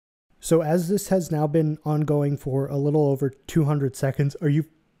So as this has now been ongoing for a little over 200 seconds, are you...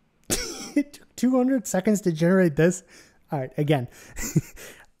 It took 200 seconds to generate this? All right, again.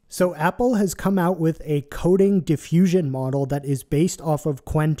 So Apple has come out with a coding diffusion model that is based off of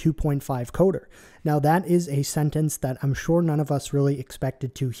Qwen 2.5 coder. Now that is a sentence that I'm sure none of us really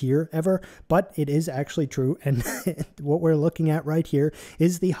expected to hear ever, but it is actually true. And what we're looking at right here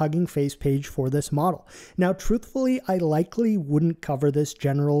is the Hugging Face page for this model. Now, truthfully, I likely wouldn't cover this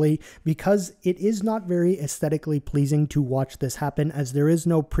generally because it is not very aesthetically pleasing to watch this happen, as there is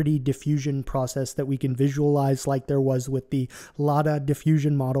no pretty diffusion process that we can visualize like there was with the Lada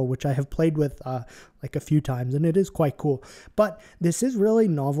diffusion model, which I have played with like a few times, and it is quite cool. But this is really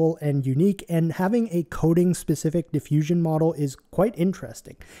novel and unique, and having a coding specific diffusion model is quite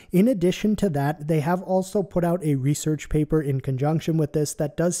interesting. In addition to that, they have also put out a research paper in conjunction with this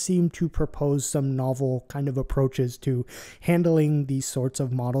that does seem to propose some novel kind of approaches to handling these sorts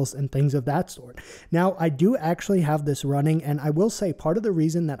of models and things of that sort. Now, I do actually have this running, and I will say part of the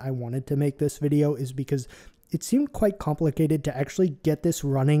reason that I wanted to make this video is because it seemed quite complicated to actually get this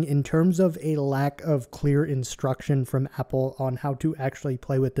running in terms of a lack of clear instruction from Apple on how to actually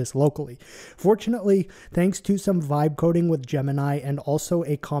play with this locally. Fortunately, thanks to some vibe coding with Gemini and also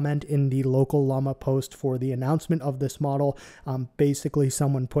a comment in the local Llama post for the announcement of this model, basically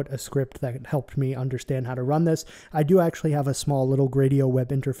someone put a script that helped me understand how to run this. I do actually have a small little Gradio web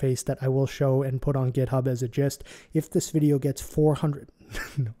interface that I will show and put on GitHub as a gist. If this video gets 400...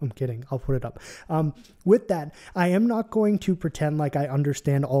 No, I'm kidding. I'll put it up. With that, I am not going to pretend like I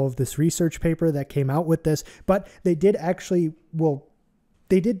understand all of this research paper that came out with this, but they did actually, well,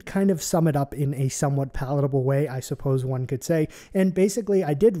 they did kind of sum it up in a somewhat palatable way, I suppose one could say. And basically,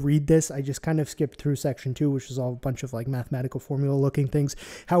 I did read this. I just kind of skipped through section 2, which is all a bunch of like mathematical formula looking things.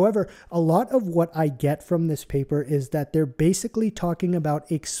 However, a lot of what I get from this paper is that they're basically talking about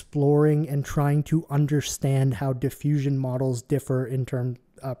exploring and trying to understand how diffusion models differ in terms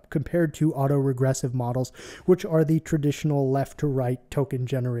compared to autoregressive models, which are the traditional left to right token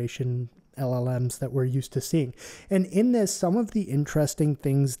generation LLMs that we're used to seeing. And in this, some of the interesting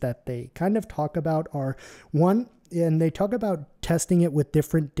things that they kind of talk about are, one, and they talk about testing it with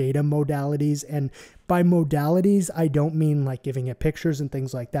different data modalities. And by modalities, I don't mean like giving it pictures and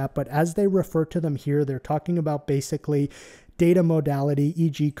things like that, but as they refer to them here, they're talking about basically data modality,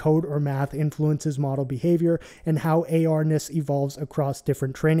 e.g. code or math, influences model behavior, and how AR-ness evolves across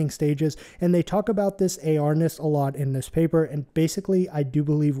different training stages. And they talk about this AR-ness a lot in this paper, and basically I do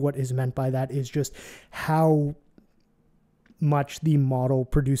believe what is meant by that is just how much the model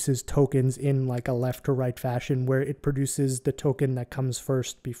produces tokens in like a left to right fashion, where it produces the token that comes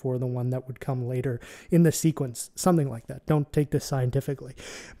first before the one that would come later in the sequence, something like that. Don't take this scientifically.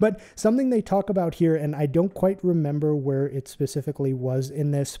 But something they talk about here, and I don't quite remember where it specifically was in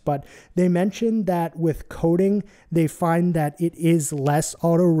this, but they mentioned that with coding, they find that it is less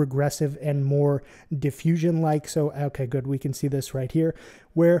autoregressive and more diffusion-like. So, okay, good. We can see this right here,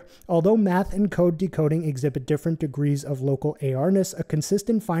 where although math and code decoding exhibit different degrees of local AR-ness, a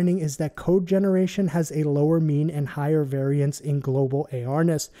consistent finding is that code generation has a lower mean and higher variance in global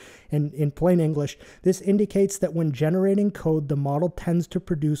AR-ness. And in plain English, this indicates that when generating code, the model tends to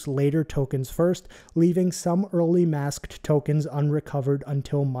produce later tokens first, leaving some early masked tokens unrecovered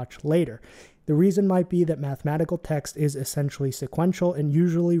until much later. The reason might be that mathematical text is essentially sequential and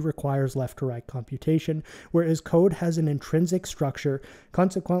usually requires left-to-right computation, whereas code has an intrinsic structure.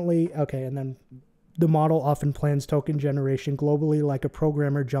 Consequently, okay, and then the model often plans token generation globally, like a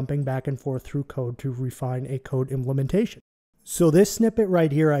programmer jumping back and forth through code to refine a code implementation. So this snippet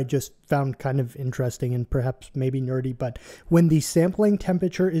right here I just found kind of interesting and perhaps maybe nerdy, but when the sampling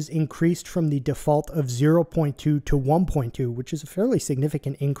temperature is increased from the default of 0.2 to 1.2, which is a fairly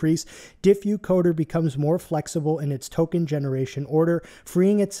significant increase, DiffuCoder becomes more flexible in its token generation order,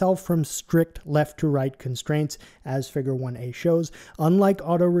 freeing itself from strict left to right constraints, as figure 1a shows, unlike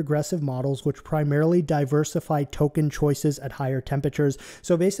autoregressive models, which primarily diversify token choices at higher temperatures.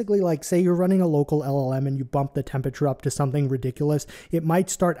 So basically, like say you're running a local LLM and you bump the temperature up to something ridiculous, it might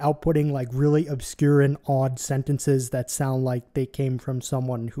start outputting like really obscure and odd sentences that sound like they came from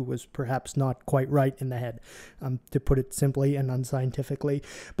someone who was perhaps not quite right in the head, to put it simply and unscientifically.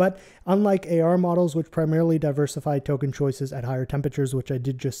 But unlike AR models, which primarily diversify token choices at higher temperatures, which I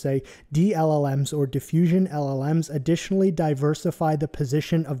did just say, dLLMs or diffusion LLMs additionally diversify the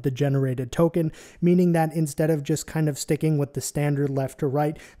position of the generated token, meaning that instead of just kind of sticking with the standard left to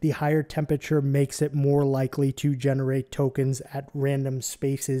right, the higher temperature makes it more likely to generate tokens at random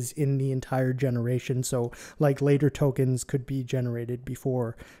spaces in the entire generation. So like later tokens could be generated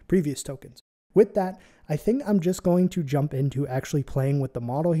before previous tokens. With that, I think I'm just going to jump into actually playing with the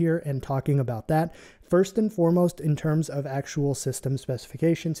model here and talking about that. First and foremost, in terms of actual system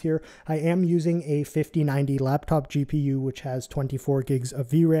specifications here, I am using a 5090 laptop GPU, which has 24 gigs of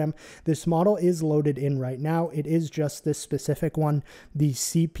VRAM. This model is loaded in right now. It is just this specific one, the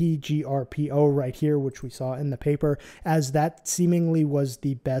CPGRPO right here, which we saw in the paper, as that seemingly was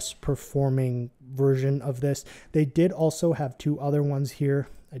the best performing version of this. They did also have two other ones here.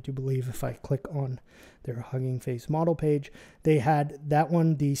 I do believe if I click on their Hugging Face model page, they had that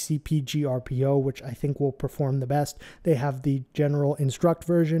one, the CPGRPO, which I think will perform the best. They have the general instruct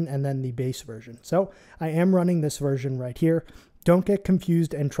version and then the base version. So I am running this version right here. Don't get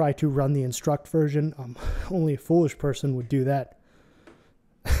confused and try to run the instruct version. Only a foolish person would do that.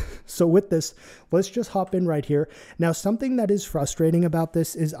 So with this, let's just hop in right here. Now, something that is frustrating about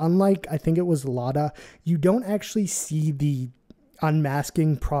this is, unlike, I think it was Lada, you don't actually see the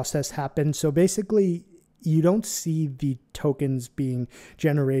unmasking process happen. So basically, you don't see the tokens being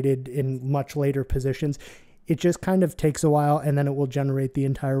generated in much later positions. It just kind of takes a while, and then it will generate the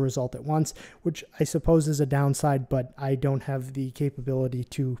entire result at once, which I suppose is a downside, but I don't have the capability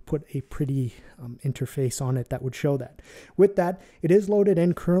to put a pretty interface on it that would show that. With that, it is loaded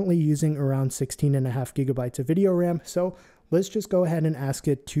in, currently using around 16.5 gigabytes of video RAM. So let's just go ahead and ask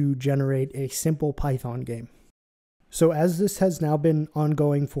it to generate a simple Python game. So as this has now been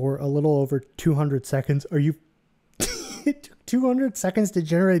ongoing for a little over 200 seconds, it took 200 seconds to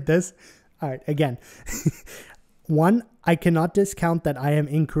generate this? All right, again, one, I cannot discount that I am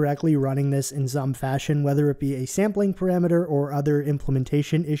incorrectly running this in some fashion, whether it be a sampling parameter or other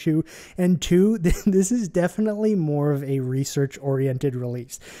implementation issue. And two, this is definitely more of a research-oriented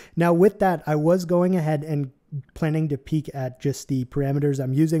release. Now with that, I was going ahead and planning to peek at just the parameters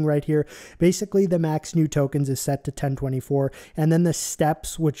I'm using right here. Basically, the max new tokens is set to 1024, and then the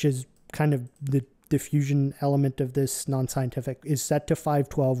steps, which is kind of the diffusion element of this non-scientific, is set to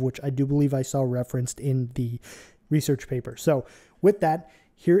 512, which I do believe I saw referenced in the research paper. So with that,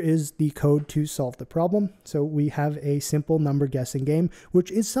 here is the code to solve the problem. So we have a simple number guessing game,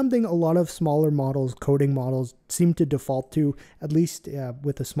 which is something a lot of smaller models, coding models, seem to default to, at least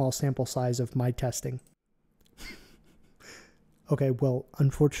with a small sample size of my testing. Okay, well,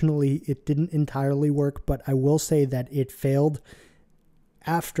 unfortunately, it didn't entirely work, but I will say that it failed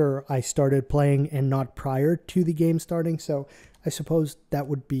after I started playing and not prior to the game starting. So I suppose that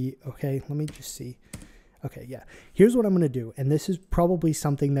would be okay. Let me just see. Okay, yeah. Here's what I'm going to do. And this is probably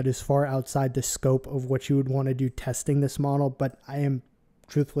something that is far outside the scope of what you would want to do testing this model, but I am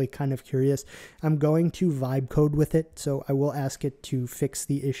truthfully kind of curious. I'm going to vibe code with it. So I will ask it to fix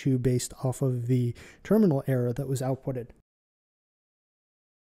the issue based off of the terminal error that was outputted.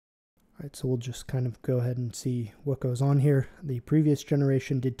 All right, so we'll just kind of go ahead and see what goes on here. The previous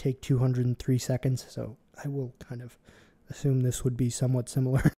generation did take 203 seconds, so I will kind of assume this would be somewhat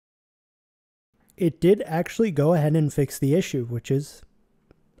similar. It did actually go ahead and fix the issue, which is,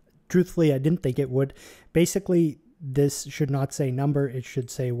 truthfully, I didn't think it would. Basically, this should not say number. It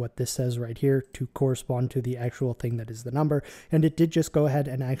should say what this says right here to correspond to the actual thing that is the number. And it did just go ahead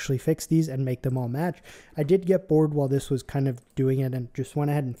and actually fix these and make them all match. I did get bored while this was kind of doing it and just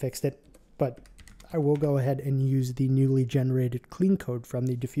went ahead and fixed it. But I will go ahead and use the newly generated clean code from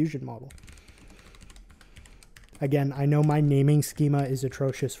the diffusion model. Again, I know my naming schema is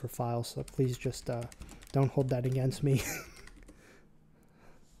atrocious for files, so please just don't hold that against me.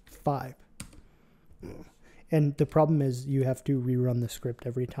 5. And the problem is you have to rerun the script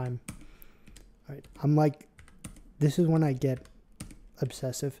every time. All right, I'm like, this is when I get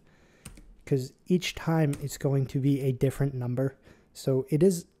obsessive, because each time it's going to be a different number. So it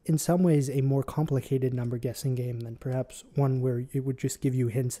is in some ways a more complicated number guessing game than perhaps one where it would just give you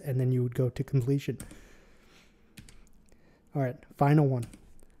hints and then you would go to completion. All right, final one.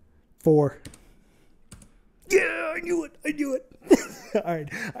 4. Yeah, I knew it. I knew it. All right,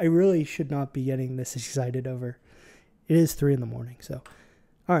 I really should not be getting this excited over. It is 3 in the morning, so.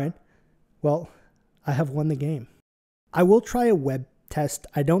 All right, well, I have won the game. I will try a web test.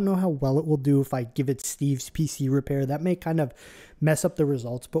 I don't know how well it will do if I give it Steve's PC repair. That may kind of mess up the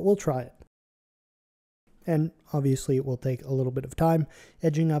results, but we'll try it. And obviously it will take a little bit of time,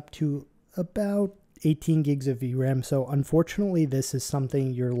 edging up to about 18 gigs of VRAM. So unfortunately, this is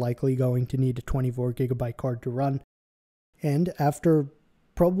something you're likely going to need a 24 gigabyte card to run. And after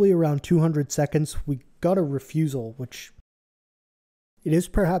probably around 200 seconds, we got a refusal, which it is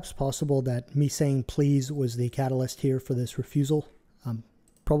perhaps possible that me saying please was the catalyst here for this refusal.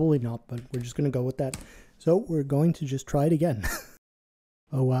 Probably not, but we're just going to go with that. So we're going to just try it again.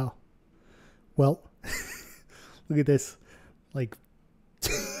 Oh, wow. Well, look at this. Like,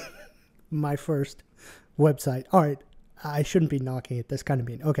 my first website. All right. I shouldn't be knocking it. That's kind of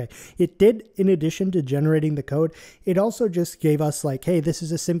mean. Okay. It did, in addition to generating the code, it also just gave us like, hey, this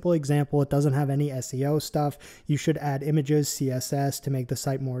is a simple example. It doesn't have any SEO stuff. You should add images, CSS to make the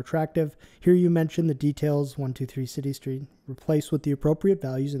site more attractive. Here you mention the details, 123 City Street, replace with the appropriate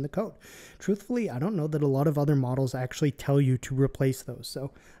values in the code. Truthfully, I don't know that a lot of other models actually tell you to replace those.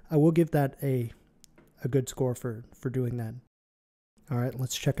 So I will give that a good score for doing that. All right,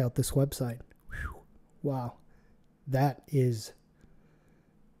 let's check out this website. Whew. Wow. That is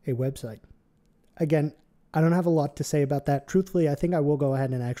a website. Again, I don't have a lot to say about that. Truthfully, I think I will go ahead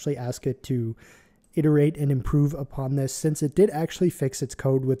and actually ask it to iterate and improve upon this, since it did actually fix its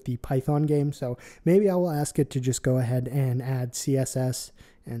code with the Python game. So maybe I will ask it to just go ahead and add CSS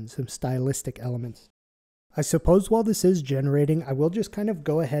and some stylistic elements. I suppose while this is generating, I will just kind of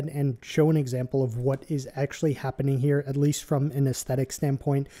go ahead and show an example of what is actually happening here, at least from an aesthetic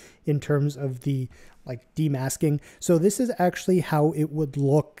standpoint, in terms of the like demasking. So this is actually how it would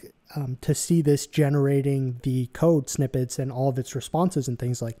look to see this generating the code snippets and all of its responses and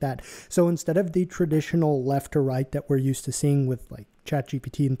things like that. So instead of the traditional left to right that we're used to seeing with like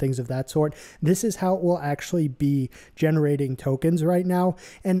ChatGPT and things of that sort, this is how it will actually be generating tokens right now.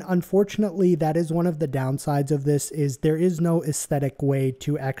 And unfortunately, that is one of the downsides of this, is there is no aesthetic way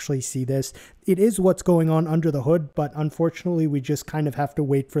to actually see this. It is what's going on under the hood, but unfortunately, we just kind of have to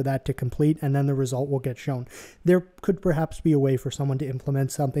wait for that to complete, and then the result will get shown. There could perhaps be a way for someone to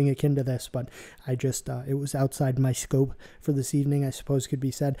implement something akin to this, but I just, it was outside my scope for this evening, I suppose could be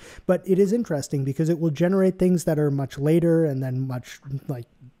said. But it is interesting because it will generate things that are much later and then much like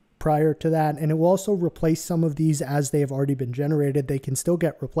prior to that, and it will also replace some of these as they have already been generated. They can still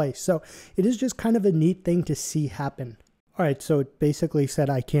get replaced. So it is just kind of a neat thing to see happen. All right, so it basically said,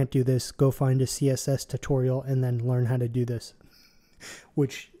 I can't do this. Go find a CSS tutorial and then learn how to do this.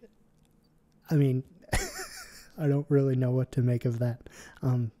 Which, I mean, I don't really know what to make of that.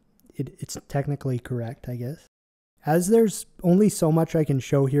 It's technically correct, I guess. As there's only so much I can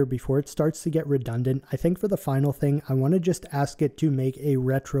show here before it starts to get redundant, I think for the final thing, I want to just ask it to make a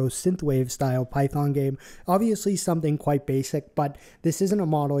retro synthwave style Python game. Obviously something quite basic, but this isn't a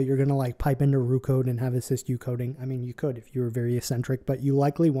model you're going to like pipe into root code and have assist you coding. I mean, you could if you were very eccentric, but you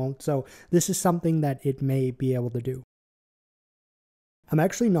likely won't. So this is something that it may be able to do. I'm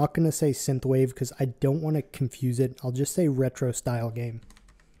actually not going to say synthwave because I don't want to confuse it. I'll just say retro style game.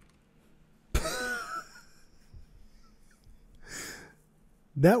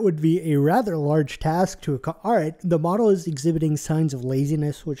 That would be a rather large task to accomplish. All right, the model is exhibiting signs of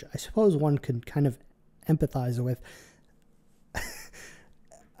laziness, which I suppose one could kind of empathize with.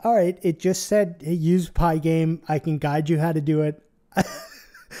 All right, it just said, hey, use Pygame. I can guide you how to do it.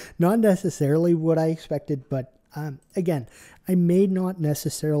 Not necessarily what I expected, but again, I may not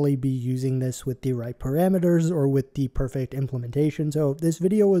necessarily be using this with the right parameters or with the perfect implementation. So this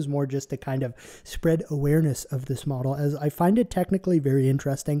video was more just to kind of spread awareness of this model, as I find it technically very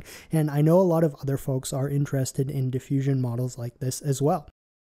interesting. And I know a lot of other folks are interested in diffusion models like this as well.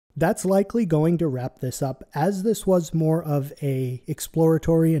 That's likely going to wrap this up. As this was more of a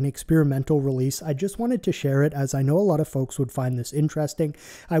exploratory and experimental release, I just wanted to share it, as I know a lot of folks would find this interesting.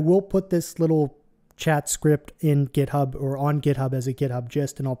 I will put this little chat script in GitHub or on GitHub as a GitHub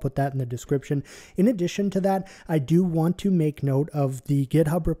gist, and I'll put that in the description. In addition to that, I do want to make note of the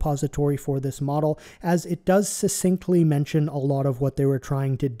GitHub repository for this model, as it does succinctly mention a lot of what they were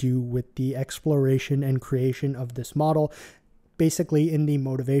trying to do with the exploration and creation of this model. Basically, in the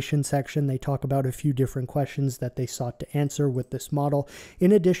motivation section, they talk about a few different questions that they sought to answer with this model.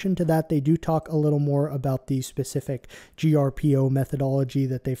 In addition to that, they do talk a little more about the specific GRPO methodology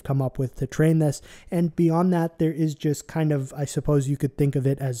that they've come up with to train this. And beyond that, there is just kind of, I suppose you could think of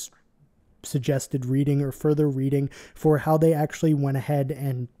it as suggested reading or further reading for how they actually went ahead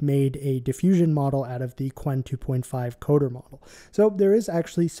and made a diffusion model out of the Qwen 2.5 coder model. So there is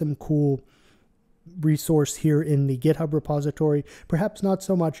actually some cool resource here in the GitHub repository, perhaps not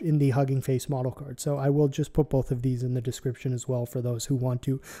so much in the Hugging Face model card. So I will just put both of these in the description as well for those who want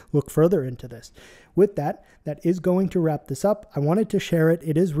to look further into this. With that, that is going to wrap this up. I wanted to share it.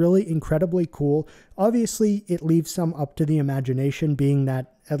 It is really incredibly cool. Obviously, it leaves some up to the imagination, being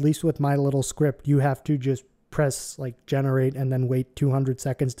that, at least with my little script, you have to just press like generate and then wait 200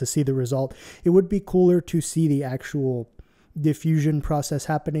 seconds to see the result. It would be cooler to see the actual diffusion process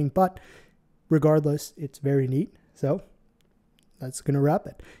happening, but regardless, it's very neat. So that's going to wrap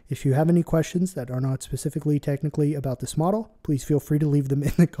it. If you have any questions that are not specifically technically about this model, please feel free to leave them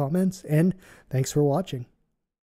in the comments, and thanks for watching.